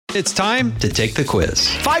It's time to take the quiz.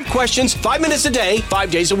 5 questions, 5 minutes a day,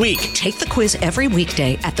 5 days a week. Take the quiz every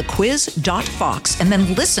weekday at thequiz.fox and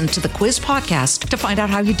then listen to the quiz podcast to find out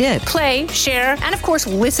how you did. Play, share, and of course,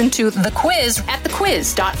 listen to The Quiz at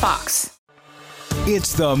thequiz.fox.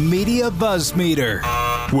 It's the Media Buzz Meter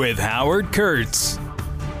with Howard Kurtz.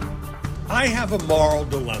 I have a moral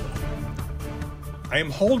dilemma. I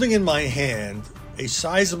am holding in my hand a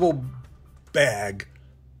sizable bag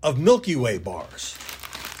of Milky Way bars.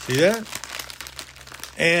 See that?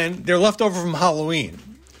 And they're left over from Halloween.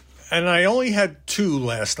 And I only had 2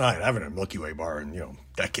 last night. I haven't had a Milky Way bar in,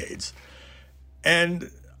 decades. And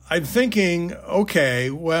I'm thinking, okay,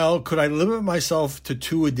 well, could I limit myself to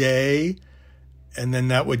 2 a day? And then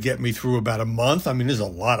that would get me through about a month. I mean, there's a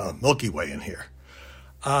lot of Milky Way in here.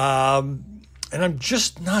 And I'm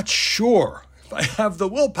just not sure if I have the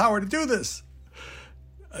willpower to do this.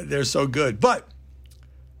 They're so good. But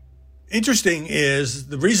interesting is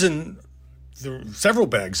the reason there are several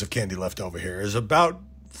bags of candy left over here is about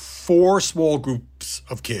 4 small groups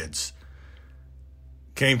of kids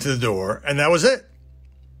came to the door, and that was it.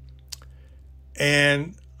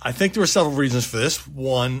 And I think there were several reasons for this.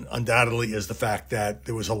 One, undoubtedly, is the fact that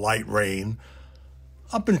there was a light rain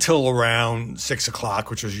up until around 6 o'clock,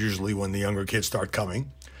 which is usually when the younger kids start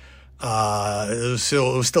coming. It was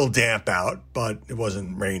still damp out, but it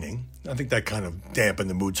wasn't raining. I think that kind of dampened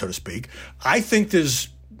the mood, so to speak. I think there's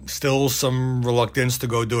still some reluctance to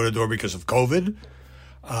go door to door because of COVID.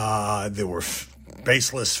 There were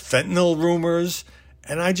baseless fentanyl rumors.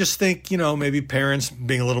 And I just think, maybe parents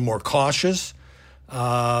being a little more cautious.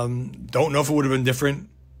 Don't know if it would have been different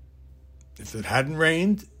if it hadn't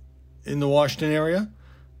rained in the Washington area.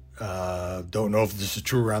 Don't know if this is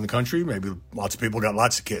true around the country. Maybe lots of people got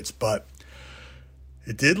lots of kids. But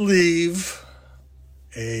it did leave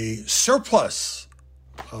a surplus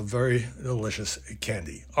of very delicious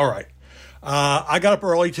candy. All right. I got up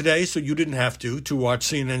early today, so you didn't have to watch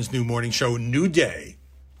CNN's new morning show, New Day.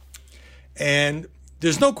 And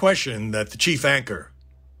there's no question that the chief anchor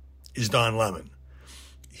is Don Lemon.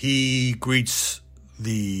 He greets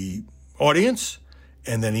the audience,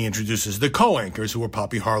 and then he introduces the co-anchors, who are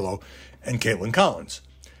Poppy Harlow and Caitlin Collins.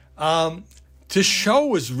 The show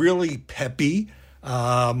was really peppy.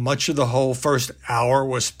 Much of the whole first hour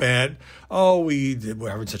was spent, we're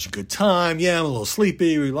having such a good time. Yeah, I'm a little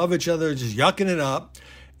sleepy. We love each other, just yucking it up.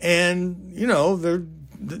 And,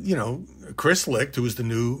 Chris Licht, who was the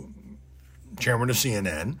new chairman of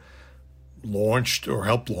CNN, launched or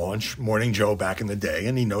helped launch Morning Joe back in the day,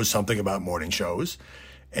 and he knows something about morning shows.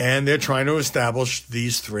 And they're trying to establish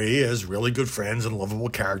these 3 as really good friends and lovable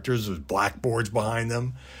characters with blackboards behind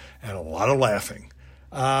them and a lot of laughing.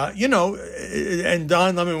 And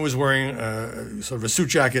Don Lemon was wearing sort of a suit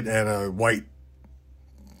jacket and a white,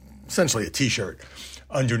 essentially a T-shirt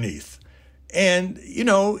underneath. And,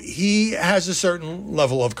 he has a certain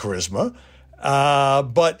level of charisma,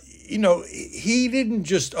 but, he didn't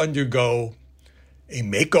just undergo a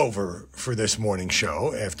makeover for this morning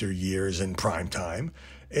show after years in prime time.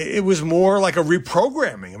 It was more like a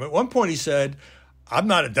reprogramming. I mean, at one point he said, I'm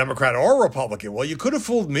not a Democrat or a Republican. Well, you could have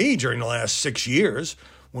fooled me during the last 6 years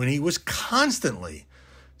when he was constantly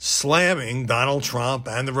slamming Donald Trump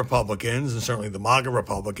and the Republicans, and certainly the MAGA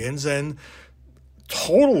Republicans, and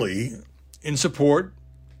totally in support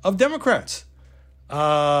of Democrats.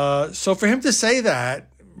 So for him to say that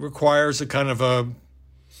requires a kind of a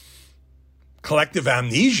collective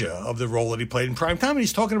amnesia of the role that he played in prime time. And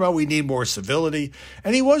he's talking about we need more civility.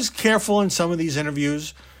 And he was careful in some of these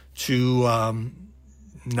interviews to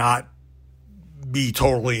not be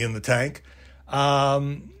totally in the tank.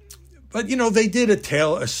 But, they did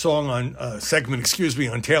a segment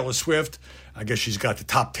on Taylor Swift. I guess she's got the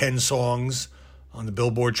top 10 songs on the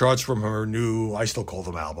Billboard charts from her new, I still call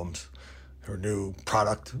them albums, her new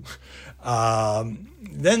product.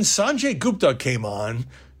 Then Sanjay Gupta came on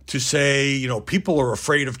to say, people are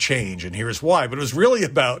afraid of change, and here's why. But it was really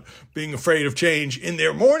about being afraid of change in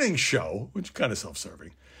their morning show, which is kind of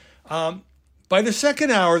self-serving. By the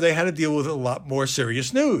second hour, they had to deal with a lot more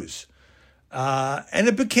serious news. And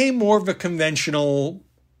it became more of a conventional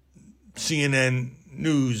CNN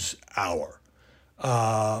news hour.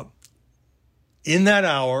 In that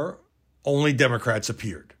hour, only Democrats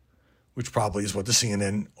appeared, which probably is what the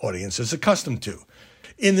CNN audience is accustomed to.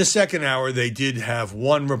 In the second hour, they did have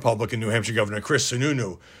one Republican, New Hampshire Governor Chris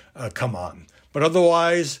Sununu, come on. But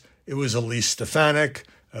otherwise, it was Elise Stefanik,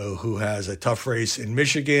 who has a tough race in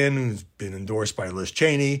Michigan, who's been endorsed by Liz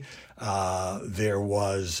Cheney. There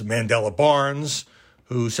was Mandela Barnes,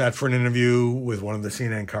 who sat for an interview with one of the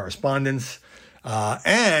CNN correspondents.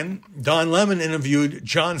 And Don Lemon interviewed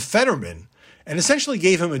John Fetterman, and essentially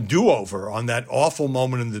gave him a do-over on that awful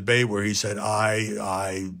moment in the debate where he said,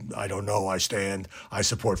 I don't know, I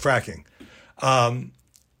support fracking.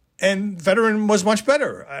 And Fetterman was much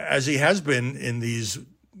better, as he has been in these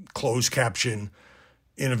closed caption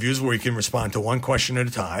interviews where he can respond to one question at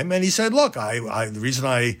a time. And he said, look, the reason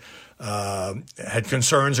I had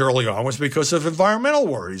concerns early on was because of environmental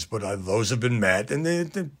worries, but those have been met.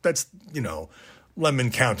 And that's,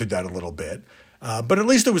 Lemon countered that a little bit. But at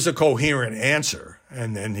least it was a coherent answer.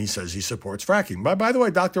 And then he says he supports fracking. By the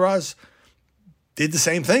way, Dr. Oz did the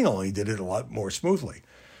same thing, only he did it a lot more smoothly.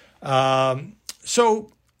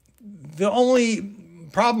 So the only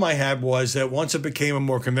problem I had was that once it became a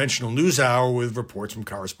more conventional news hour with reports from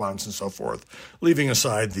correspondents and so forth, leaving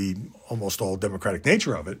aside the almost all Democratic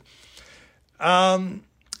nature of it,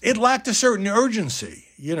 it lacked a certain urgency.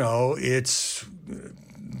 It's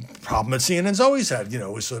problem that CNN's always had,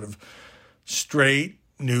 was sort of straight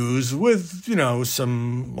news with,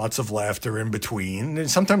 some lots of laughter in between.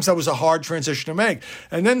 And sometimes that was a hard transition to make.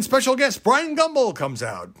 And then special guest Brian Gumbel comes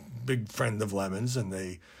out, big friend of Lemon's, and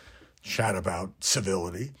they chat about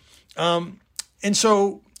civility. And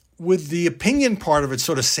so with the opinion part of it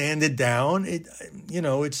sort of sanded down,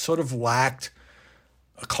 it sort of lacked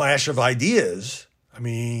a clash of ideas. I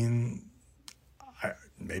mean,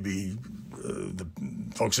 maybe the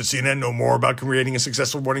folks at CNN know more about creating a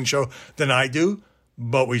successful morning show than I do,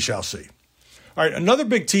 but we shall see. All right, another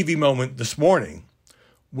big TV moment this morning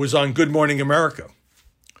was on Good Morning America,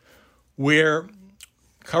 where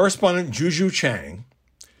correspondent Juju Chang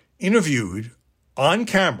interviewed on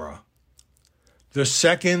camera the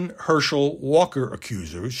second Herschel Walker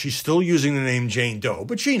accuser. She's still using the name Jane Doe,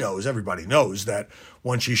 but everybody knows that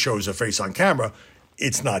once she shows her face on camera,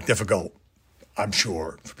 it's not difficult, I'm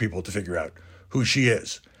sure, for people to figure out who she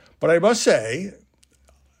is. But I must say,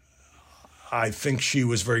 I think she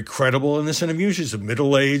was very credible in this interview. She's a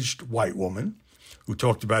middle-aged white woman who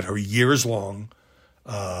talked about her years-long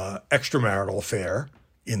extramarital affair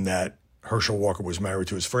in that Herschel Walker was married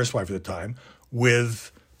to his first wife at the time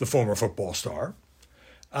with the former football star.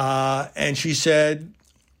 And she said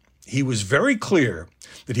he was very clear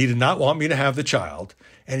that he did not want me to have the child.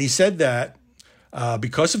 And he said that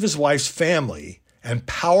because of his wife's family and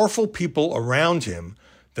powerful people around him,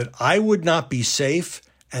 that I would not be safe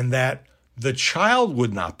and that the child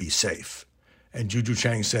would not be safe. And Juju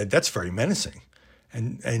Chang said, that's very menacing.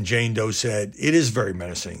 And Jane Doe said, it is very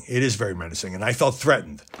menacing. It is very menacing. And I felt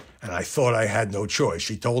threatened. And I thought I had no choice.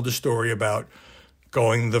 She told a story about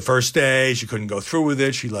going the first day. She couldn't go through with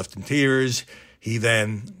it. She left in tears. He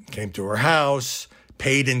then came to her house,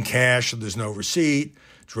 paid in cash, so there's no receipt,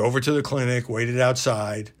 drove her to the clinic, waited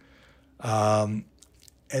outside.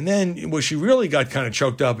 And then where she really got kind of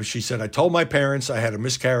choked up is she said, I told my parents I had a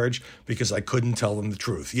miscarriage because I couldn't tell them the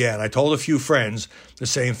truth. Yeah, and I told a few friends the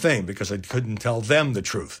same thing because I couldn't tell them the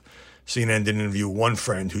truth. CNN did interview one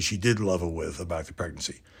friend who she did level with about the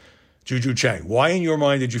pregnancy. Juju Chang, why in your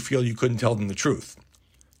mind did you feel you couldn't tell them the truth?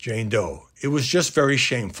 Jane Doe, it was just very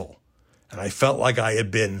shameful. And I felt like I had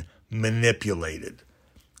been manipulated.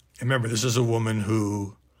 And remember, this is a woman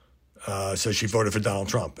who says she voted for Donald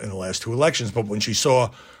Trump in the last two elections. But when she saw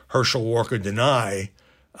Herschel Walker deny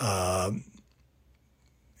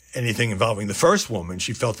anything involving the first woman,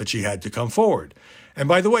 she felt that she had to come forward. And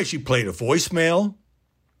by the way, she played a voicemail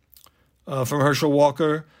from Herschel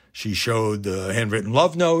Walker. She showed handwritten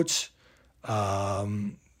love notes.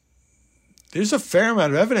 There's a fair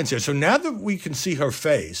amount of evidence here. So now that we can see her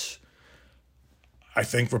face, I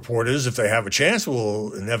think reporters, if they have a chance,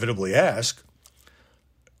 will inevitably ask,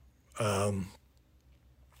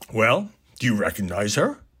 well, do you recognize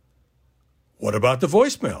her? What about the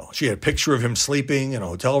voicemail? She had a picture of him sleeping in a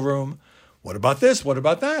hotel room. What about this? What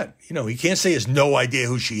about that? He can't say he has no idea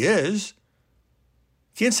who she is.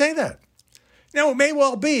 Can't say that. Now, it may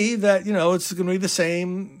well be that, it's going to be the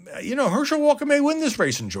same. Herschel Walker may win this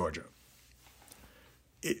race in Georgia.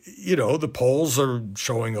 The polls are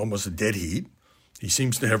showing almost a dead heat. He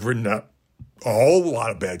seems to have written out a whole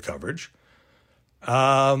lot of bad coverage.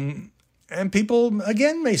 And people,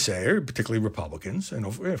 again, may say, particularly Republicans, and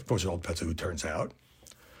of course it all depends on who turns out,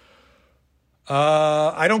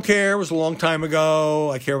 I don't care, it was a long time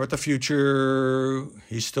ago, I care about the future,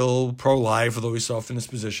 he's still pro-life, although he's soft in his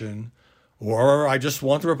position, or I just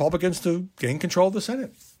want the Republicans to gain control of the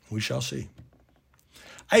Senate. We shall see.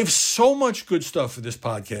 I have so much good stuff for this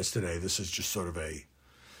podcast today. This is just sort of a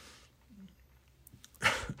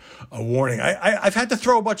warning. I've had to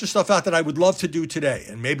throw a bunch of stuff out that I would love to do today,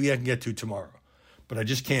 and maybe I can get to tomorrow, but I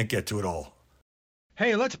just can't get to it all.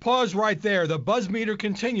 Hey, let's pause right there. The buzz meter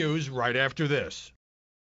continues right after this.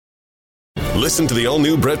 Listen to the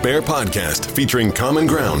all-new Bret Baier podcast featuring Common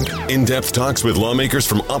Ground, in-depth talks with lawmakers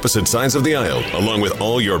from opposite sides of the aisle, along with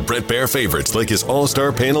all your Bret Baier favorites like his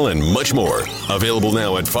all-star panel and much more. Available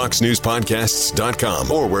now at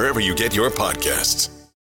foxnewspodcasts.com or wherever you get your podcasts.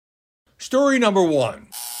 Story number one,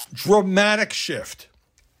 dramatic shift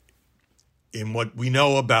in what we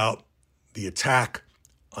know about the attack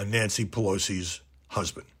on Nancy Pelosi's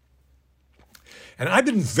husband. And I've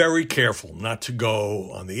been very careful not to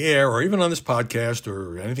go on the air or even on this podcast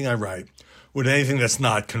or anything I write with anything that's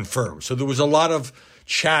not confirmed. So there was a lot of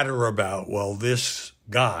chatter about, well, this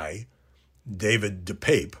guy, David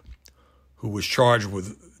DePape, who was charged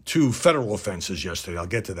with 2 federal offenses yesterday, I'll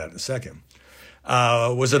get to that in a second,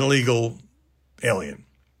 was an illegal alien.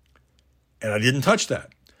 And I didn't touch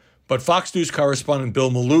that. But Fox News correspondent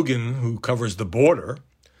Bill Malugin, who covers the border,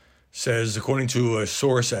 says, according to a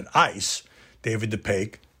source at ICE, David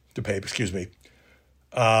DePape,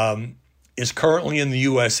 is currently in the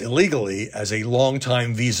U.S. illegally as a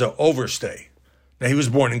long-time visa overstay. Now, he was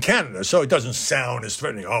born in Canada, so it doesn't sound as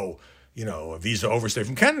threatening, a visa overstay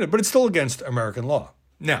from Canada, but it's still against American law.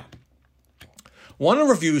 Now, I want to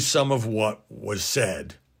review some of what was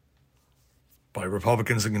said by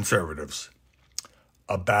Republicans and conservatives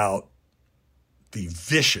about the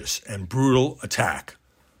vicious and brutal attack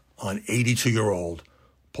on 82-year-old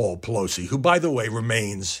Paul Pelosi, who, by the way,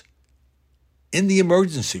 remains in the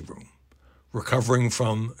emergency room, recovering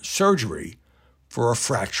from surgery for a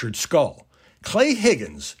fractured skull. Clay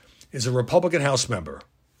Higgins is a Republican House member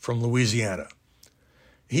from Louisiana.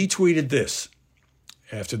 He tweeted this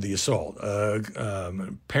after the assault.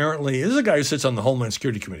 Apparently, this is a guy who sits on the Homeland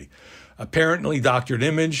Security Committee. Apparently doctored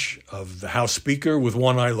image of the House Speaker with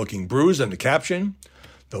one eye looking bruised, and the caption,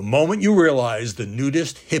 "The moment you realize the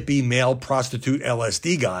nudist, hippie, male prostitute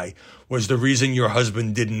LSD guy was the reason your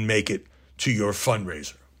husband didn't make it to your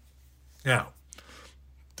fundraiser." Now,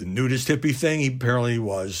 the nudist hippie thing, he apparently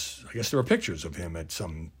was, I guess there were pictures of him at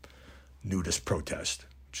some nudist protest,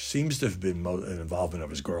 which seems to have been an involvement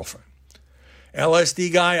of his girlfriend. LSD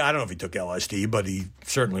guy, I don't know if he took LSD, but he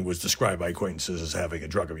certainly was described by acquaintances as having a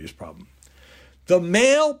drug abuse problem. The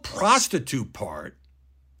male prostitute part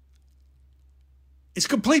is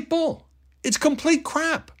complete bull. It's complete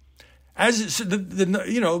crap. As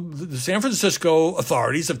the San Francisco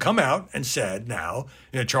authorities have come out and said now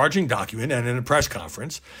in a charging document and in a press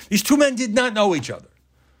conference, these 2 men did not know each other.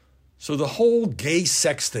 So the whole gay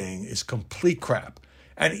sex thing is complete crap.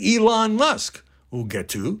 And Elon Musk, we'll get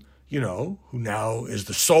to, who now is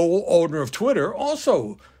the sole owner of Twitter,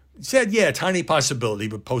 also said, yeah, tiny possibility,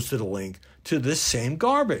 but posted a link to this same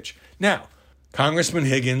garbage. Now, Congressman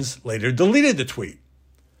Higgins later deleted the tweet,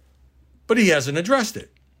 but he hasn't addressed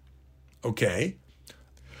it. Okay.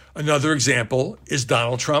 Another example is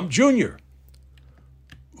Donald Trump Jr.,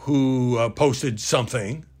 who posted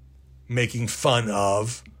something making fun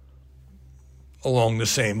of, along the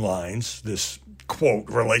same lines, this, quote,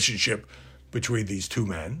 relationship between these 2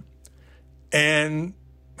 men, and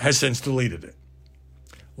has since deleted it.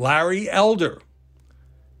 Larry Elder,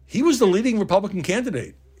 he was the leading Republican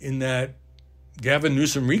candidate in that Gavin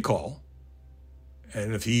Newsom recall.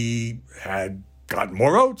 And if he had gotten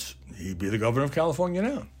more votes, he'd be the governor of California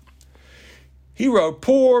now. He wrote,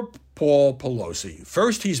 "Poor Paul Pelosi.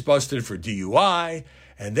 First he's busted for DUI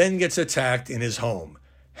and then gets attacked in his home.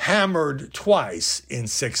 Hammered twice in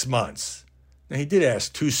 6 months." Now, he did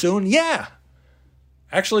ask, too soon? Yeah.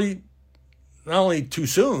 Actually, not only too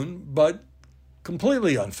soon, but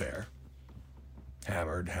completely unfair.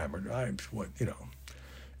 Hammered.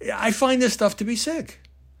 I find this stuff to be sick.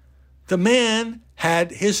 The man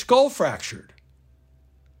had his skull fractured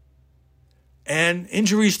and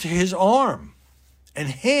injuries to his arm and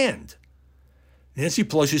hand. Nancy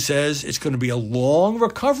Pelosi says it's going to be a long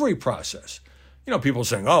recovery process. People are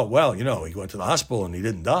saying, oh, well, he went to the hospital and he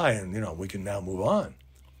didn't die and, we can now move on.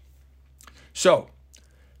 So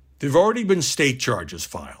there have already been state charges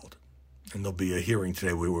filed, and there'll be a hearing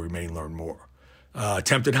today where we may learn more.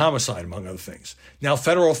 Attempted homicide, among other things. Now,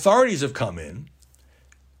 federal authorities have come in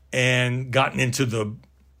and gotten into the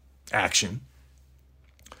action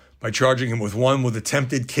by charging him with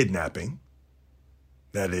attempted kidnapping,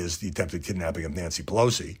 that is, the attempted kidnapping of Nancy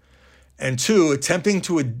Pelosi, and 2, attempting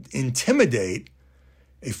to intimidate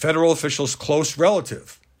a federal official's close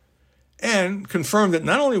relative, and confirmed that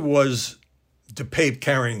not only was DePape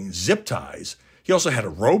carrying zip ties, he also had a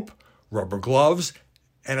rope, rubber gloves,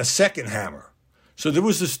 and a second hammer. So there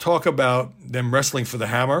was this talk about them wrestling for the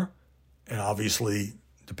hammer, and obviously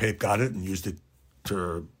DePape got it and used it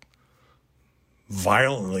to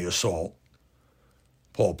violently assault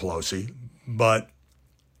Paul Pelosi. But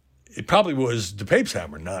it probably was DePape's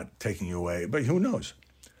hammer not taking you away, but who knows?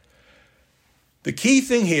 The key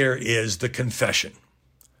thing here is the confession.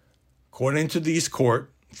 According to these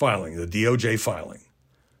court filing, the DOJ filing,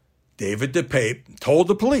 David DePape told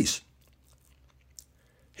the police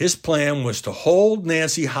his plan was to hold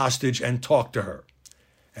Nancy hostage and talk to her.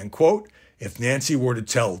 And, quote, if Nancy were to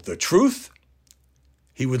tell the truth,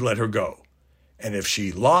 he would let her go. And if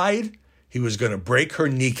she lied, he was going to break her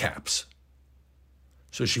kneecaps.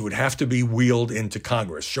 So she would have to be wheeled into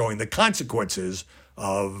Congress, showing the consequences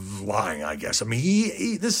of lying, I guess. I mean,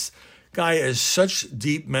 this guy has such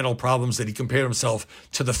deep mental problems that he compared himself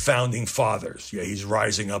to the founding fathers. Yeah, he's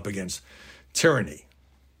rising up against tyranny.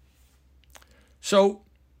 So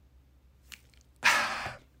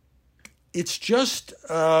it's just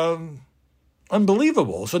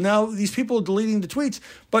unbelievable. So now these people are deleting the tweets,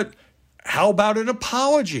 but how about an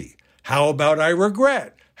apology? How about I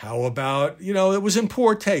regret? How about, it was in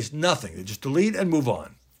poor taste? Nothing. They just delete and move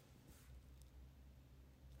on.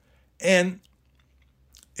 And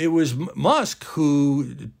it was Musk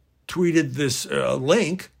who tweeted this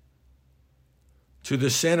link to the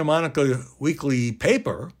Santa Monica Weekly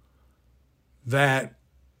paper that,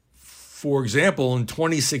 for example, in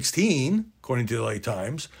 2016, according to the LA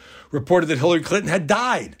Times, reported that Hillary Clinton had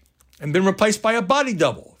died and been replaced by a body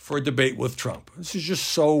double for a debate with Trump. This is just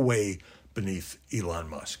so way beneath Elon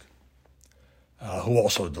Musk, who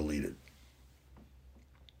also deleted.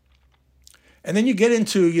 And then you get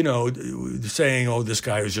into, saying, oh, this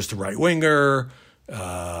guy is just a right-winger.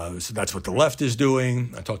 So that's what the left is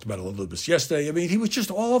doing. I talked about it a little bit yesterday. I mean, he was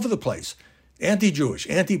just all over the place. Anti-Jewish,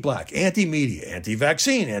 anti-black, anti-media,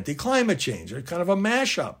 anti-vaccine, anti-climate change. Kind of a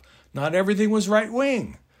mashup. Not everything was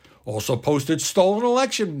right-wing. Also posted stolen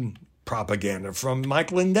election propaganda from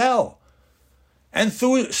Mike Lindell. And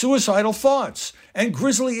suicidal thoughts. And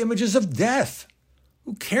grisly images of death.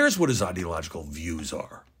 Who cares what his ideological views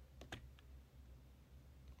are?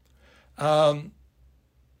 And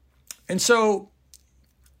so,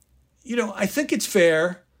 I think it's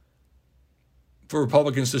fair for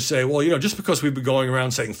Republicans to say, well, just because we've been going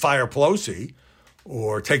around saying fire Pelosi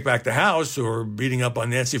or take back the House or beating up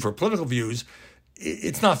on Nancy for political views,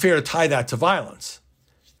 it's not fair to tie that to violence.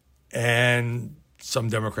 And some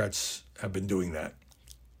Democrats have been doing that.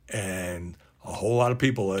 And a whole lot of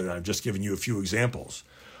people, and I've just given you a few examples.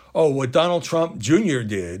 Oh, what Donald Trump Jr.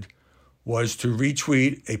 did was to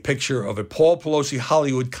retweet a picture of a Paul Pelosi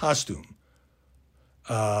Hollywood costume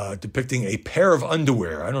depicting a pair of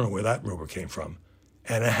underwear, I don't know where that rumor came from,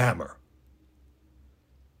 and a hammer.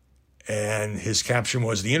 And his caption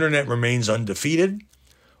was, the internet remains undefeated.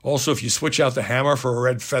 Also, if you switch out the hammer for a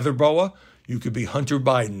red feather boa, you could be Hunter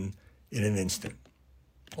Biden in an instant.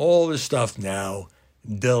 All this stuff now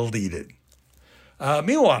deleted.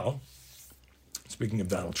 Meanwhile, speaking of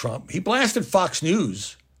Donald Trump, he blasted Fox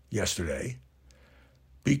News yesterday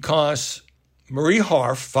because Marie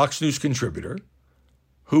Harf, Fox News contributor,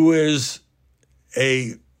 who is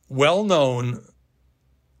a well-known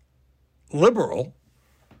liberal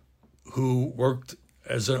who worked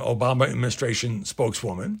as an Obama administration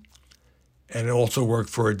spokeswoman and also worked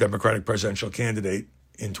for a Democratic presidential candidate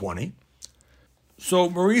in 20. So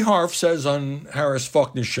Marie Harf says on Harris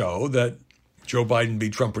Faulkner's show that Joe Biden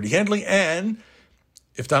beat Trump pretty handily, and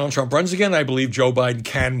if Donald Trump runs again, I believe Joe Biden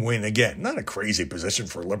can win again. Not a crazy position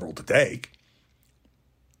for a liberal to take.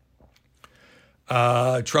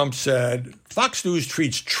 Trump said, Fox News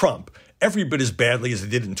treats Trump every bit as badly as it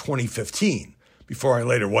did in 2015. Before I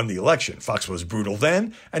later won the election, Fox was brutal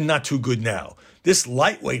then and not too good now. This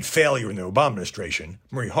lightweight failure in the Obama administration,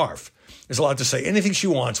 Marie Harf, is allowed to say anything she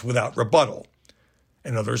wants without rebuttal.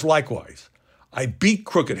 And others likewise. I beat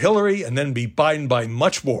crooked Hillary and then beat Biden by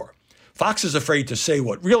much more. Fox is afraid to say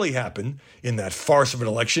what really happened in that farce of an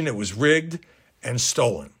election. It was rigged and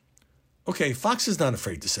stolen. Okay, Fox is not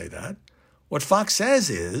afraid to say that. What Fox says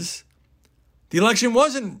is the election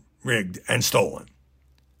wasn't rigged and stolen.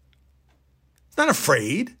 It's not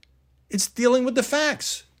afraid. It's dealing with the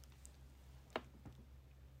facts.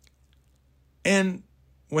 And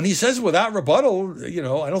when he says without rebuttal,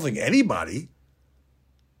 I don't think anybody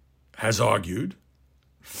has argued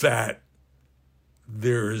that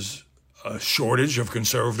there's a shortage of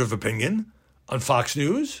conservative opinion on Fox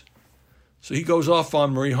News. So he goes off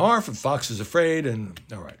on Marie Harf and Fox is afraid. And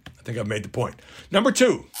all right, I think I've made the point. Number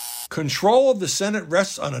 2, control of the Senate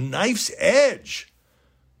rests on a knife's edge.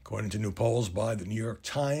 According to new polls by the New York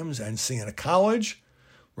Times and Siena College,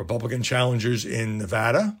 Republican challengers in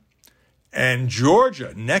Nevada and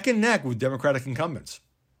Georgia, neck and neck with Democratic incumbents.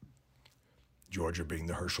 Georgia being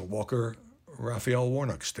the Herschel Walker, Raphael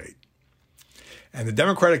Warnock state. And the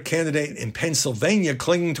Democratic candidate in Pennsylvania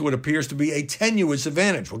clinging to what appears to be a tenuous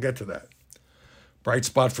advantage. We'll get to that. Bright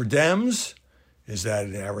spot for Dems is that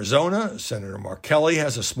in Arizona, Senator Mark Kelly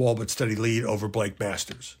has a small but steady lead over Blake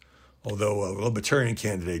Masters. Although a Libertarian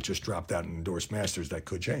candidate just dropped out and endorsed Masters, that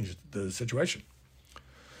could change the situation.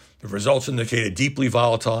 The results indicate a deeply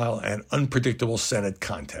volatile and unpredictable Senate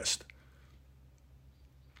contest.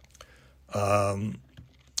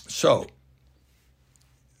 So,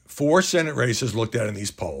 4 Senate races looked at in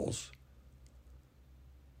these polls.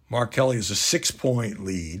 Mark Kelly has a 6-point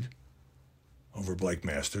lead over Blake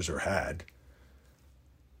Masters, or had.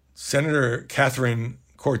 Senator Catherine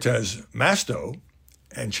Cortez Masto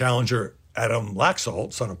and challenger Adam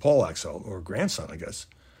Laxalt, son of Paul Laxalt, or grandson, I guess.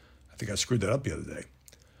 I think I screwed that up the other day.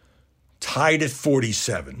 Tied at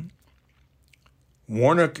 47.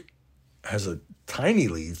 Warnock has a tiny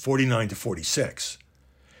lead, 49 to 46.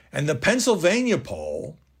 And the Pennsylvania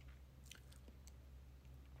poll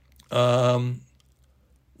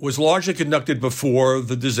was largely conducted before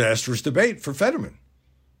the disastrous debate for Fetterman.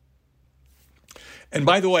 And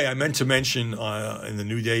by the way, I meant to mention in the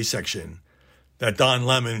New Day section that Don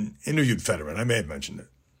Lemon interviewed Fetterman. I may have mentioned it.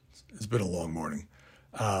 It's been a long morning.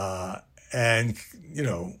 And,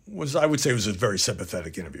 I would say it was a very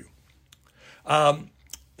sympathetic interview.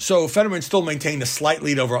 So Fetterman still maintained a slight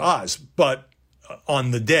lead over Oz, but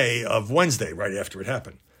on the day of Wednesday, right after it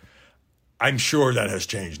happened. I'm sure that has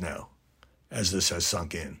changed now as this has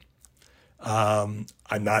sunk in. I'm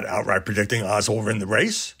not outright predicting Oz will win the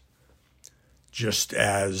race, just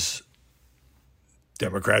as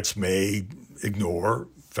Democrats may ignore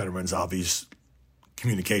Fetterman's obvious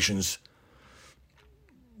communications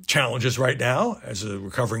challenges right now as a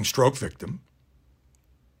recovering stroke victim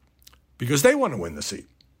because they want to win the seat.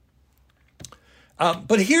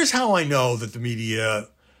 But here's how I know that the media,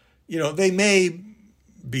 they may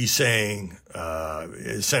be saying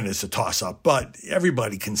Senate's a toss-up, but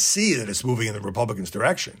everybody can see that it's moving in the Republicans'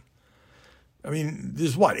 direction. I mean,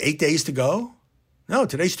 there's 8 days to go? No,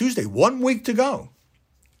 today's Tuesday, 1 week to go.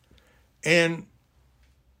 And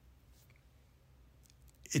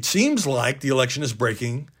it seems like the election is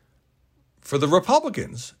breaking for the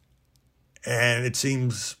Republicans. And it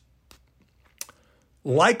seems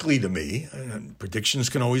likely to me, and predictions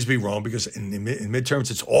can always be wrong because in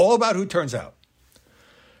midterms, it's all about who turns out,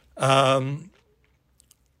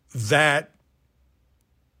 that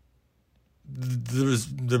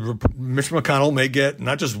Mitch McConnell may get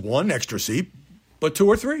not just 1 extra seat, but 2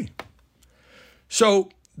 or 3. So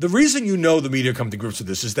the reason the media come to grips with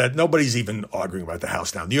this is that nobody's even arguing about the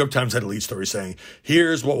House now. New York Times had a lead story saying,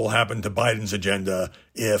 here's what will happen to Biden's agenda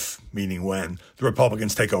if, meaning when, the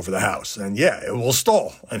Republicans take over the House. And it will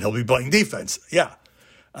stall, and he'll be playing defense.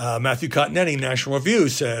 Matthew Cottinetti, National Review,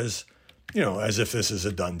 says, as if this is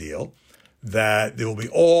a done deal, that there will be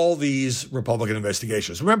all these Republican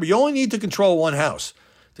investigations. Remember, you only need to control 1 House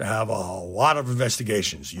to have a lot of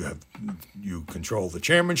investigations. You control the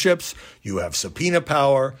chairmanships, you have subpoena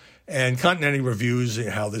power, and Cottinetti reviews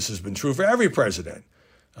how this has been true for every president.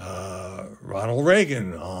 Ronald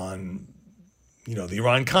Reagan on, the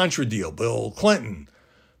Iran-Contra deal, Bill Clinton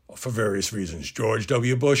for various reasons, George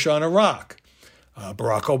W. Bush on Iraq,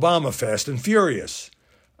 Barack Obama, Fast and Furious.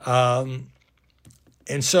 And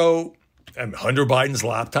so Hunter Biden's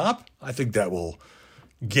laptop, I think that will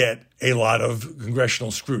get a lot of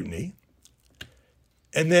congressional scrutiny.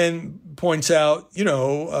 And then points out, there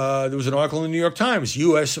was an article in the New York Times,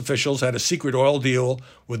 U.S. officials had a secret oil deal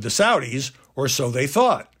with the Saudis, or so they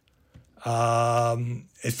thought.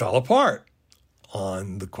 It fell apart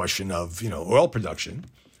on the question of, oil production.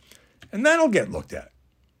 And that'll get looked at.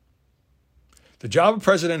 The job of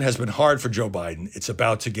president has been hard for Joe Biden. It's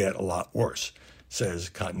about to get a lot worse, says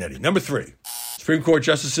Cottinetti. Number 3, Supreme Court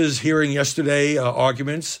justices hearing yesterday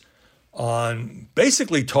arguments on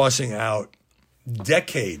basically tossing out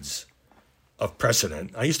decades of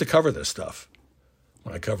precedent. I used to cover this stuff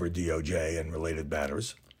when I covered DOJ and related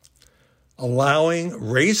matters, allowing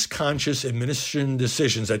race-conscious admission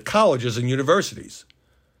decisions at colleges and universities.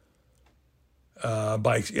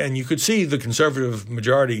 And you could see the conservative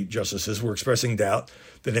majority justices were expressing doubt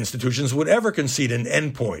that institutions would ever concede an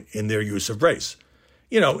endpoint in their use of race.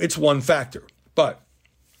 It's one factor. But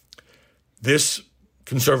this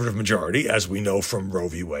conservative majority, as we know from Roe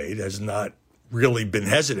v. Wade, has not really been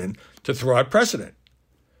hesitant to throw out precedent.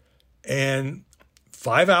 And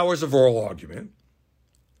 5 hours of oral argument,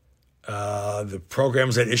 the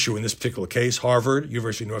programs at issue in this particular case, Harvard,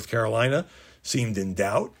 University of North Carolina, seemed in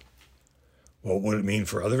doubt. What would it mean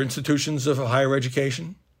for other institutions of higher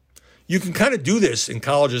education? You can kind of do this in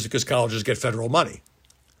colleges because colleges get federal money.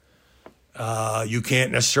 you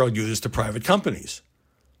can't necessarily do this to private companies.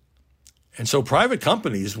 And so private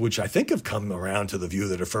companies, which I think have come around to the view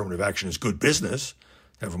that affirmative action is good business,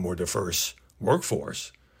 have a more diverse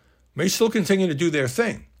workforce, may still continue to do their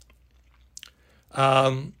thing.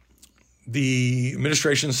 The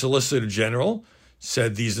administration's Solicitor General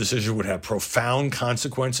said these decisions would have profound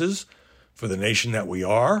consequences for the nation that we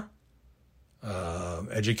are.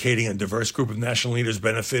 Educating a diverse group of national leaders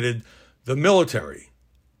benefited the military,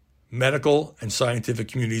 medical and scientific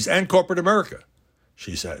communities, and corporate America,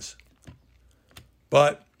 she says.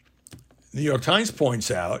 But the New York Times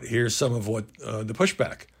points out, here's some of what the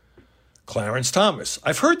pushback. Clarence Thomas.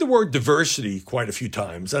 I've heard the word diversity quite a few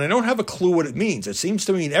times, and I don't have a clue what it means. It seems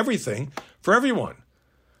to mean everything for everyone.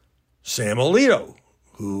 Sam Alito,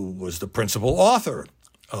 who was the principal author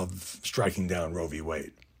of striking down Roe v.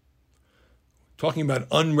 Wade. Talking about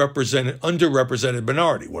underrepresented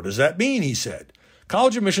minority. What does that mean, he said?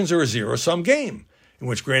 College admissions are a zero-sum game in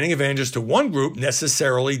which granting advantages to one group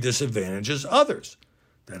necessarily disadvantages others.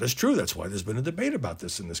 That is true. That's why there's been a debate about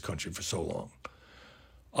this in this country for so long.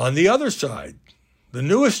 On the other side, the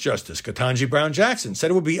newest Justice, Ketanji Brown Jackson, said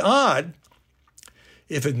it would be odd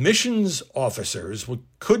if admissions officers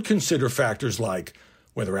could consider factors like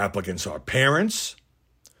whether applicants are parents,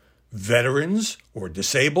 veterans, or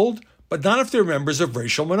disabled, but not if they're members of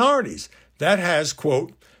racial minorities. That has,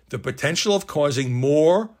 quote, the potential of causing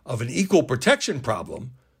more of an equal protection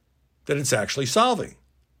problem than it's actually solving.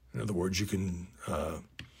 In other words, you can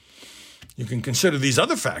consider these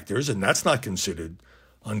other factors, and that's not considered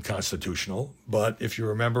unconstitutional. But if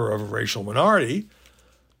you're a member of a racial minority,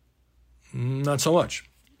 not so much.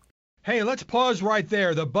 Hey, let's pause right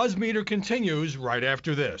there. The Buzz Meter continues right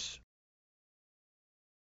after this.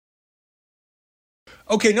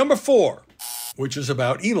 Okay, number 4, which is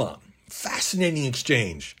about Elon. Fascinating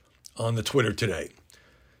exchange on the Twitter today.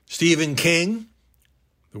 Stephen King,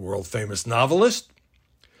 the world-famous novelist,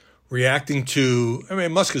 reacting to,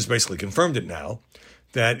 Musk has basically confirmed it now,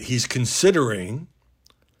 that he's considering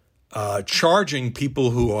charging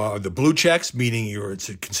people who are the blue checks, meaning it's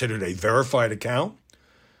considered a verified account,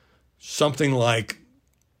 something like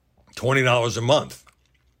 $20 a month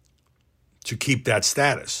to keep that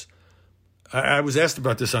status. I was asked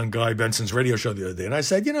about this on Guy Benson's radio show the other day, and I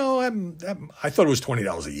said, I thought it was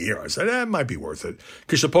 $20 a year. I said, it might be worth it,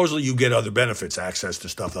 because supposedly you get other benefits, access to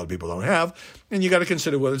stuff that other people don't have, and you got to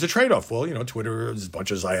consider whether it's a trade-off. Well, Twitter, as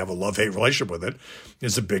much as I have a love-hate relationship with it,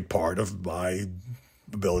 is a big part of my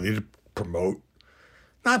ability to promote,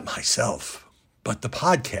 not myself, but the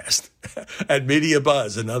podcast at Media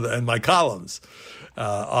Buzz and my columns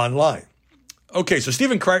online. Okay, so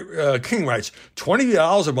Stephen King writes,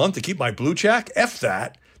 $20 a month to keep my blue check? F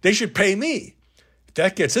that. They should pay me. If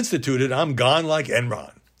that gets instituted, I'm gone like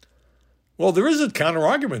Enron. Well, there is a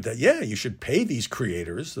counter-argument that, you should pay these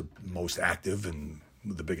creators, the most active and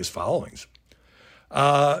the biggest followings.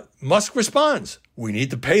 Musk responds, we need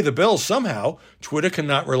to pay the bills somehow. Twitter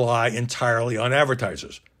cannot rely entirely on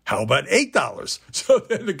advertisers. How about $8? So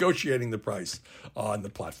they're negotiating the price on the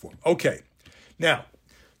platform. Okay, now,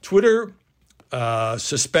 Twitter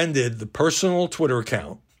suspended the personal Twitter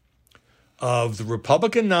account of the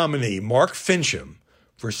Republican nominee, Mark Finchem,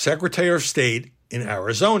 for Secretary of State in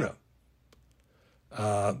Arizona.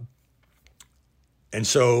 And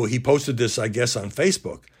so he posted this, I guess, on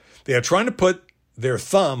Facebook. They are trying to put their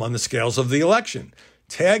thumb on the scales of the election.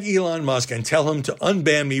 Tag Elon Musk and tell him to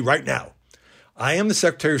unban me right now. I am the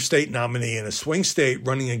Secretary of State nominee in a swing state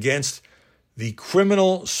running against the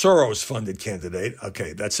criminal Soros-funded candidate.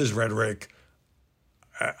 Okay, that's his rhetoric.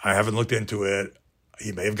 I haven't looked into it.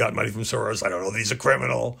 He may have gotten money from Soros. I don't know if he's a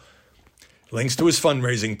criminal. Links to his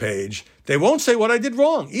fundraising page. They won't say what I did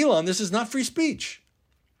wrong. Elon, this is not free speech.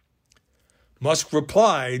 Musk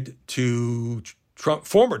replied to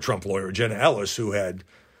former Trump lawyer Jenna Ellis, who had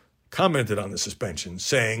commented on the suspension,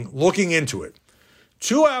 saying, looking into it.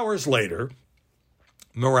 2 hours later,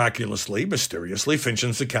 miraculously, mysteriously,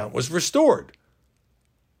 Finchem's account was restored.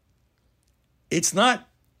 It's not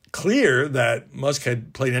clear that Musk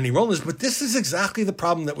had played any role in this, but this is exactly the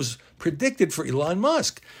problem that was predicted for Elon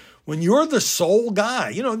Musk. When you're the sole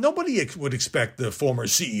guy, nobody would expect the former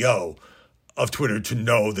CEO of Twitter to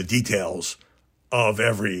know the details of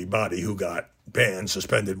everybody who got banned,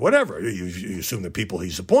 suspended, whatever. You assume the people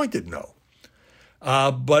he's appointed know.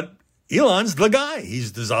 But Elon's the guy.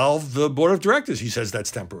 He's dissolved the board of directors. He says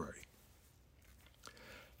that's temporary.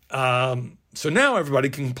 So now everybody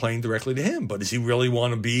can complain directly to him. But does he really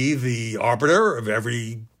want to be the arbiter of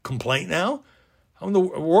every complaint now? How in the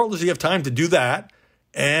world does he have time to do that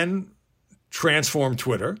and transform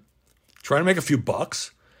Twitter, try to make a few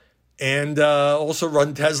bucks, and also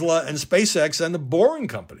run Tesla and SpaceX and the Boring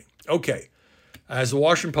Company. Okay, as the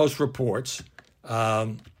Washington Post reports,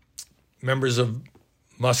 members of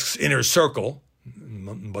Musk's inner circle,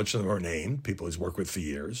 a bunch of them are named, people he's worked with for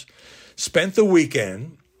years, spent the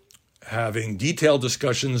weekend having detailed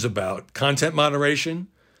discussions about content moderation,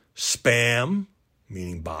 spam,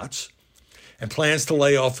 meaning bots, and plans to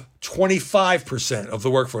lay off 25% of the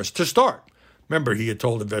workforce to start. Remember, he had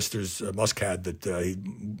told investors, Musk had, that he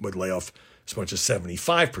would lay off as much as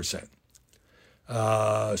 75%.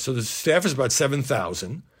 So the staff is about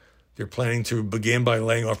 7,000. They're planning to begin by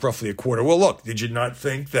laying off roughly a quarter. Well, look, did you not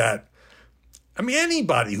think that,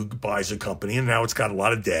 anybody who buys a company and now it's got a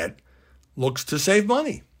lot of debt looks to save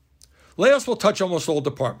money. Layoffs will touch almost all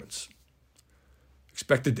departments.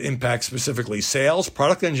 Expected to impact specifically sales,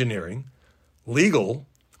 product engineering, legal,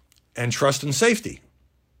 and trust and safety.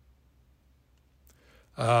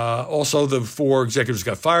 Also, the 4 executives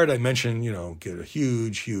got fired. I mentioned, get a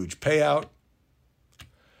huge payout.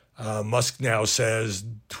 Musk now says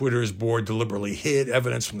Twitter's board deliberately hid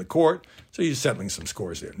evidence from the court, so he's settling some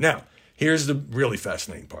scores there. Now, here's the really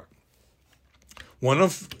fascinating part. One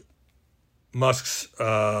of Musk's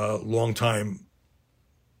longtime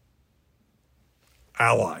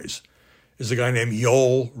allies is a guy named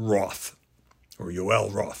Yoel Roth,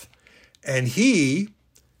 and he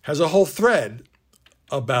has a whole thread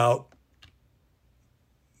about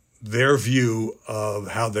their view of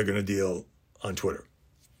how they're going to deal on Twitter.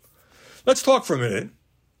 Let's talk for a minute,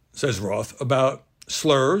 says Roth, about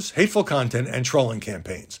slurs, hateful content, and trolling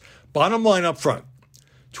campaigns. Bottom line up front,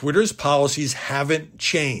 Twitter's policies haven't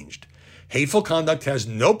changed. Hateful conduct has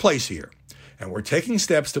no place here, and we're taking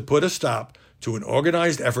steps to put a stop to an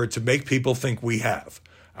organized effort to make people think we have.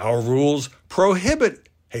 Our rules prohibit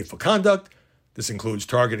hateful conduct. This includes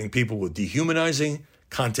targeting people with dehumanizing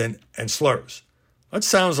content and slurs. That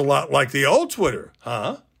sounds a lot like the old Twitter,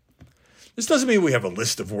 huh? This doesn't mean we have a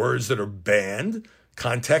list of words that are banned.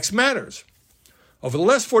 Context matters. Over the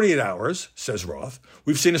last 48 hours, says Roth,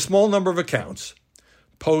 we've seen a small number of accounts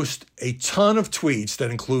post a ton of tweets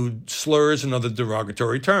that include slurs and other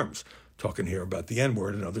derogatory terms. Talking here about the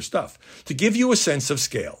N-word and other stuff. To give you a sense of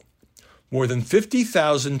scale, more than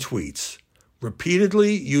 50,000 tweets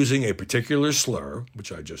repeatedly using a particular slur,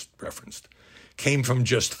 which I just referenced, came from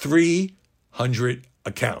just 300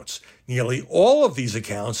 accounts. Nearly all of these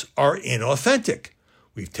accounts are inauthentic.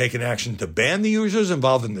 We've taken action to ban the users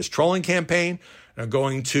involved in this trolling campaign and are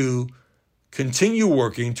going to continue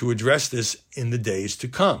working to address this in the days to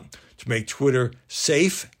come, to make Twitter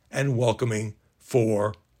safe and welcoming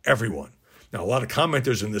for everyone. Now, a lot of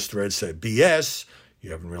commenters in this thread said, BS,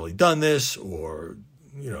 you haven't really done this, or,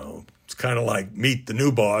 it's kind of like meet the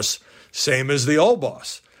new boss, same as the old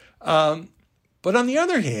boss. But on the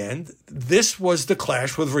other hand, this was the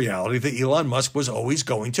clash with reality that Elon Musk was always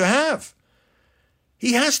going to have.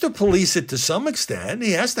 He has to police it to some extent.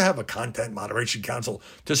 He has to have a content moderation council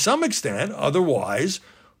to some extent. Otherwise,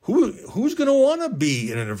 who's going to want to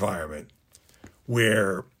be in an environment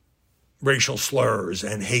where racial slurs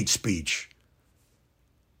and hate speech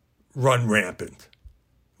run rampant?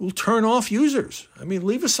 We'll turn off users.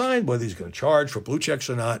 Leave aside whether he's going to charge for blue checks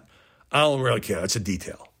or not. I don't really care. That's a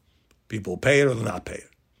detail. People pay it or they'll not pay it.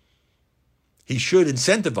 He should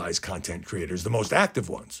incentivize content creators, the most active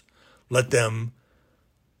ones. Let them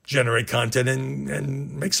generate content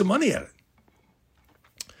and make some money at it.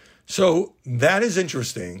 So that is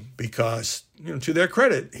interesting because, to their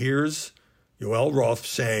credit, here's Yoel Roth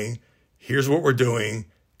saying, here's what we're doing,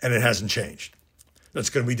 and it hasn't changed. That's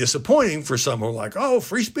going to be disappointing for some who are like, oh,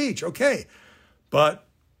 free speech, okay. But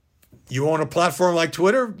you own a platform like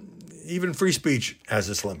Twitter, even free speech has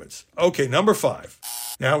its limits. Okay, number 5.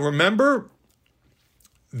 Now, remember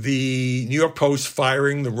the New York Post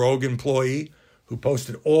firing the rogue employee who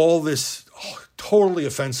posted all this totally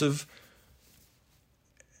offensive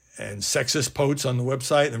and sexist posts on the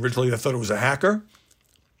website, and originally they thought it was a hacker?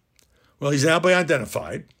 Well, he's now been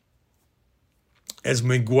identified as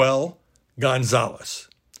Miguel Gonzalez.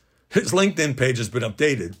 His LinkedIn page has been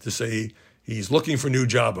updated to say he's looking for new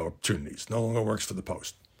job opportunities, no longer works for the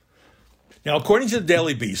Post. Now, according to the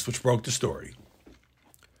Daily Beast, which broke the story,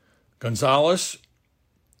 Gonzalez,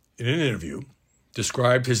 in an interview,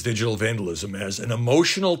 described his digital vandalism as an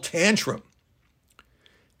emotional tantrum,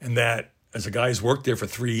 and that as a guy who's worked there for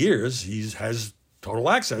 3 years, he has total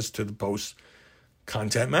access to the Post's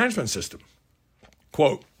content management system.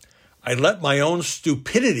 Quote, I let my own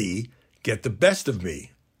stupidity get the best of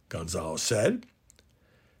me, Gonzalez said.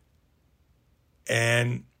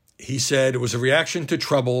 And he said it was a reaction to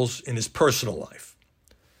troubles in his personal life.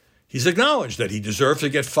 He's acknowledged that he deserved to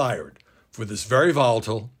get fired for this very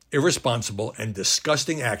volatile irresponsible, and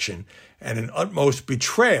disgusting action and an utmost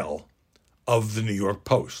betrayal of the New York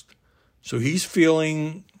Post. So he's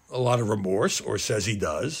feeling a lot of remorse, or says he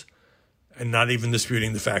does, and not even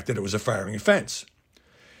disputing the fact that it was a firing offense.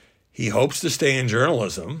 He hopes to stay in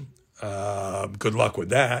journalism. Good luck with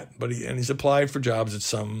that. But he's applied for jobs at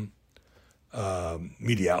some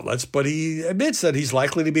media outlets, but he admits that he's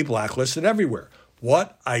likely to be blacklisted everywhere.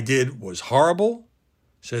 What I did was horrible,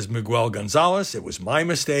 says Miguel Gonzalez. It was my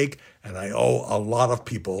mistake, and I owe a lot of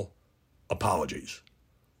people apologies.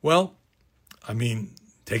 Well, I mean,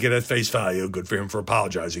 take it at face value. Good for him for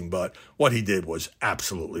apologizing, but what he did was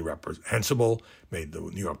absolutely reprehensible, made the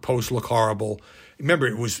New York Post look horrible. Remember,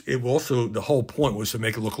 it also, the whole point was to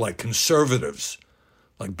make it look like conservatives,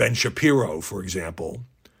 like Ben Shapiro, for example,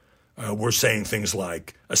 were saying things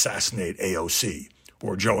like assassinate AOC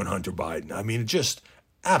or Joe and Hunter Biden. I mean, just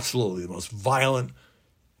absolutely the most violent,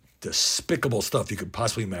 despicable stuff you could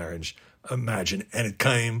possibly imagine, and it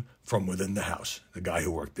came from within the House, the guy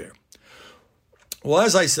who worked there. Well,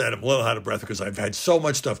 as I said, I'm a little out of breath because I've had so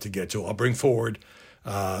much stuff to get to. I'll bring forward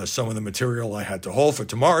some of the material I had to hold for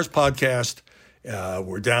tomorrow's podcast.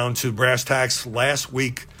 We're down to brass tacks last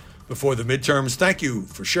week before the midterms. Thank you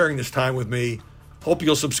for sharing this time with me. Hope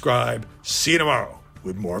you'll subscribe. See you tomorrow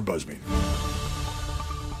with more BuzzMeter.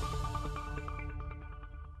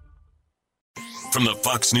 From the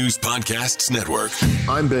Fox News Podcasts Network.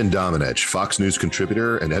 I'm Ben Domenech, Fox News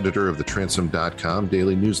contributor and editor of the Transom.com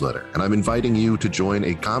daily newsletter, and I'm inviting you to join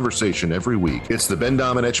a conversation every week. It's the Ben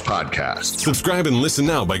Domenech Podcast. Subscribe and listen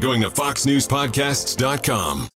now by going to foxnewspodcasts.com.